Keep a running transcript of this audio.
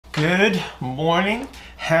Good morning.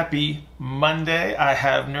 Happy Monday. I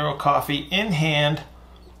have Neuro Coffee in hand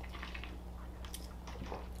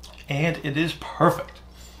and it is perfect.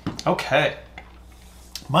 Okay.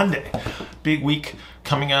 Monday, big week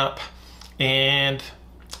coming up, and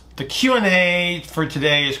the Q&A for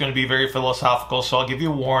today is going to be very philosophical, so I'll give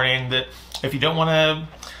you a warning that if you don't want to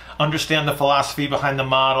understand the philosophy behind the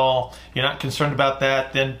model, you're not concerned about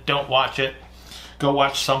that, then don't watch it. Go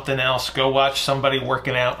watch something else. Go watch somebody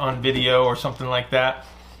working out on video or something like that.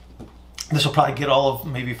 This will probably get all of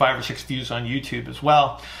maybe 5 or 6 views on YouTube as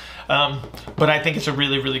well. But I think it's a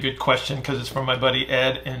really, really good question because it's from my buddy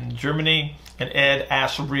Ed in Germany. And Ed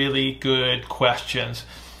asks really good questions.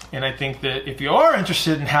 And I think that if you are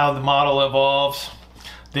interested in how the model evolves,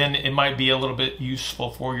 then it might be a little bit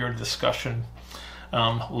useful for your discussion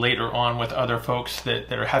later on with other folks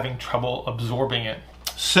that are having trouble absorbing it.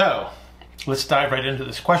 So let's dive right into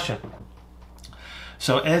this question.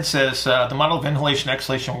 So Ed says, the model of inhalation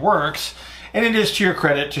exhalation works, and it is to your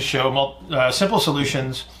credit to show simple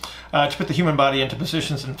solutions to put the human body into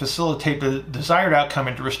positions and facilitate the desired outcome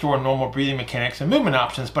and to restore normal breathing mechanics and movement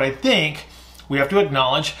options. But I think we have to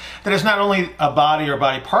acknowledge that it's not only a body or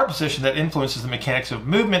body part position that influences the mechanics of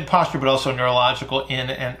movement, posture, but also neurological in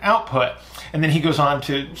and output. And then he goes on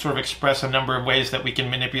to sort of express a number of ways that we can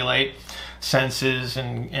manipulate senses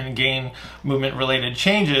and gain movement-related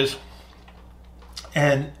changes.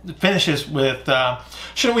 And finishes with,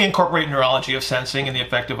 shouldn't we incorporate neurology of sensing and the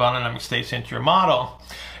effect of autonomic states into your model?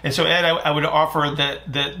 And so, Ed, I would offer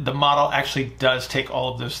that the model actually does take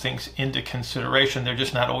all of those things into consideration. They're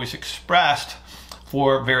just not always expressed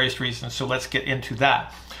for various reasons. So let's get into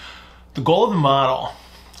that. The goal of the model,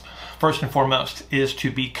 first and foremost, is to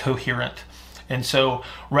be coherent. And so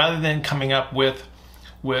rather than coming up with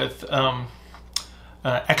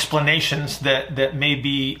explanations that may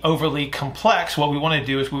be overly complex, what we want to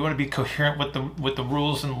do is we want to be coherent with the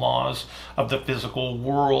rules and laws of the physical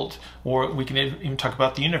world, or we can even talk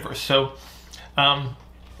about the universe. So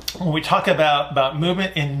when we talk about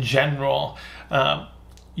movement in general,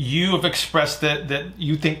 you have expressed that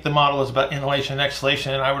you think the model is about inhalation and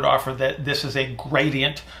exhalation, and I would offer that this is a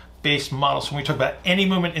gradient based model. So when we talk about any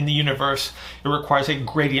movement in the universe, it requires a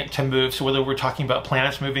gradient to move. So whether we're talking about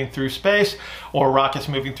planets moving through space or rockets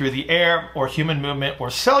moving through the air or human movement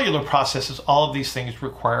or cellular processes, all of these things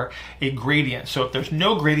require a gradient. So if there's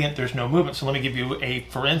no gradient, there's no movement. So let me give you a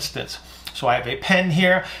for instance. So I have a pen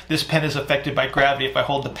here. This pen is affected by gravity. If I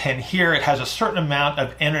hold the pen here, it has a certain amount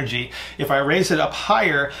of energy. If I raise it up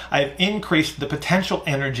higher, I've increased the potential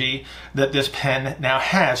energy that this pen now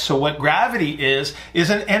has. So what gravity is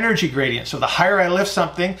an energy gradient. So the higher I lift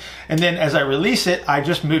something, and then as I release it, I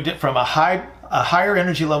just moved it from a higher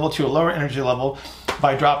energy level to a lower energy level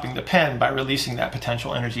by dropping the pen, by releasing that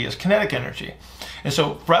potential energy as kinetic energy. And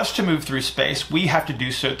so for us to move through space, we have to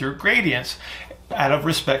do so through gradients, out of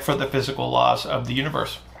respect for the physical laws of the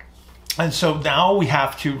universe. And so now we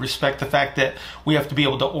have to respect the fact that we have to be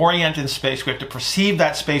able to orient in space, we have to perceive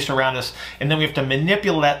that space around us, and then we have to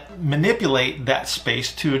manipulate that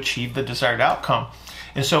space to achieve the desired outcome.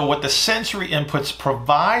 And so what the sensory inputs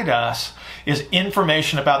provide us is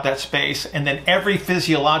information about that space, and then every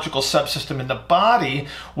physiological subsystem in the body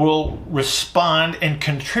will respond and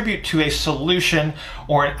contribute to a solution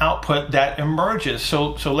or an output that emerges.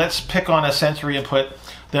 So let's pick on a sensory input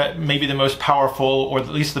that may be the most powerful, or at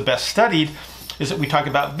least the best studied, is that we talk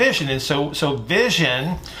about vision. And so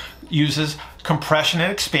vision uses compression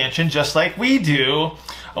and expansion just like we do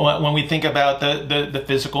when we think about the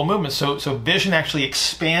physical movement. So vision actually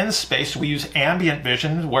expands space. We use ambient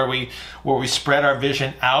vision where we spread our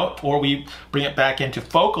vision out, or we bring it back into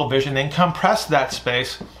focal vision and compress that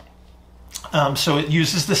space. So it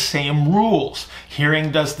uses the same rules.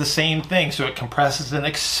 Hearing does the same thing. So it compresses and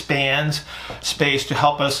expands space to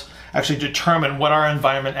help us actually determine what our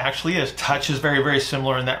environment actually is. Touch is very, very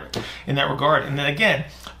similar in that regard. And then again,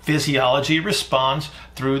 physiology responds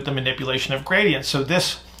through the manipulation of gradients. So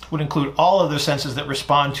this would include all of the senses that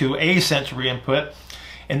respond to a sensory input.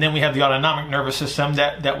 And then we have the autonomic nervous system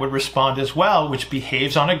that would respond as well, which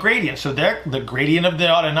behaves on a gradient. So the gradient of the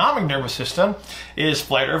autonomic nervous system is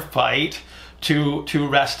flight or fight to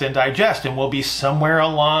rest and digest, and we'll be somewhere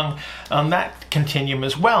along that continuum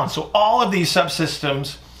as well. And so all of these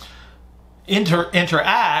subsystems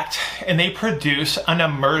interact, and they produce an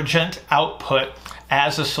emergent output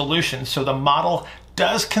as a solution. So the model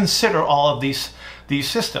does consider all of these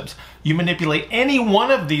systems. You manipulate any one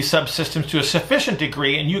of these subsystems to a sufficient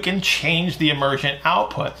degree and you can change the emergent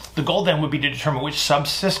output. The goal then would be to determine which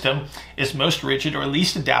subsystem is most rigid or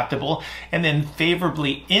least adaptable and then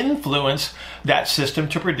favorably influence that system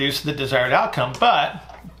to produce the desired outcome. But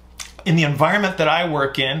in the environment that I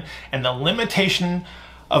work in, and the limitation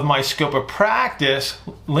of my scope of practice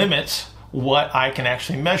limits what I can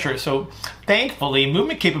actually measure. So thankfully,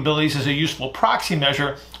 movement capabilities is a useful proxy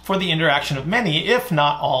measure for the interaction of many, if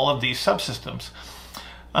not all, of these subsystems.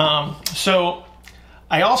 So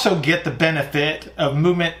I also get the benefit of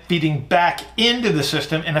movement feeding back into the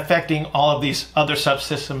system and affecting all of these other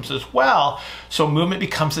subsystems as well. So movement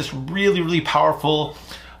becomes this really, really powerful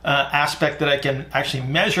aspect that I can actually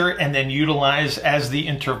measure and then utilize as the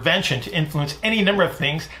intervention to influence any number of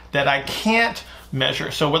things that I can't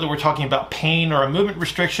measure. So whether we're talking about pain or a movement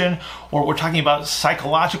restriction, or we're talking about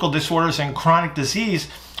psychological disorders and chronic disease,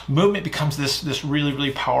 movement becomes this really,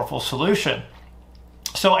 really powerful solution.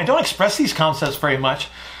 So I don't express these concepts very much,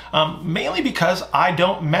 mainly because I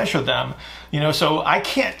don't measure them. So I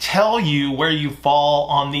can't tell you where you fall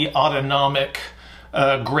on the autonomic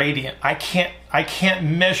gradient. I can't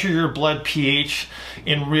measure your blood pH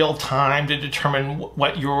in real time to determine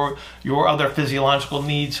what your other physiological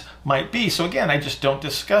needs might be. So again, I just don't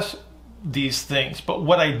discuss these things. But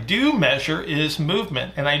what I do measure is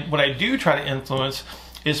movement, and what I do try to influence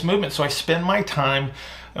is movement. So I spend my time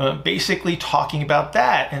basically talking about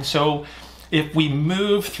that. And so if we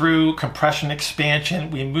move through compression expansion,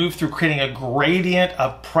 we move through creating a gradient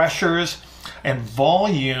of pressures and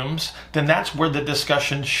volumes, then that's where the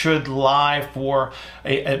discussion should lie for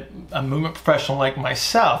a movement professional like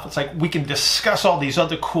myself. It's like we can discuss all these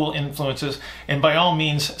other cool influences, and by all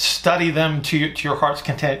means study them to your heart's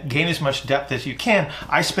content, gain as much depth as you can.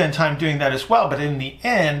 I spend time doing that as well, but in the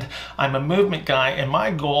end, I'm a movement guy, and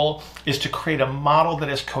my goal is to create a model that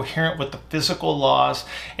is coherent with the physical laws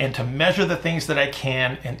and to measure the things that I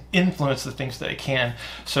can and influence the things that I can.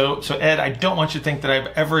 So Ed, I don't want you to think that I've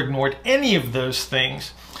ever ignored any of those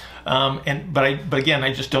things. But again,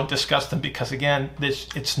 I just don't discuss them because, again,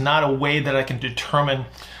 it's not a way that I can determine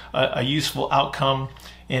a useful outcome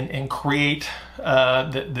and create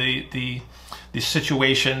the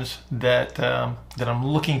situations that I'm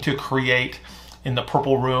looking to create in the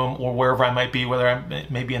purple room or wherever I might be, whether I'm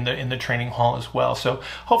maybe in the training hall as well. So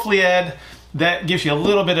hopefully, Ed, that gives you a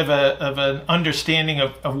little bit of an understanding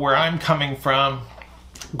of where I'm coming from.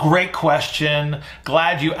 Great question.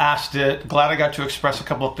 Glad you asked it. Glad I got to express a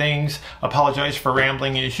couple of things. Apologize for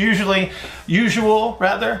rambling as usual.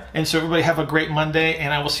 And so everybody have a great Monday,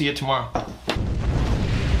 and I will see you tomorrow.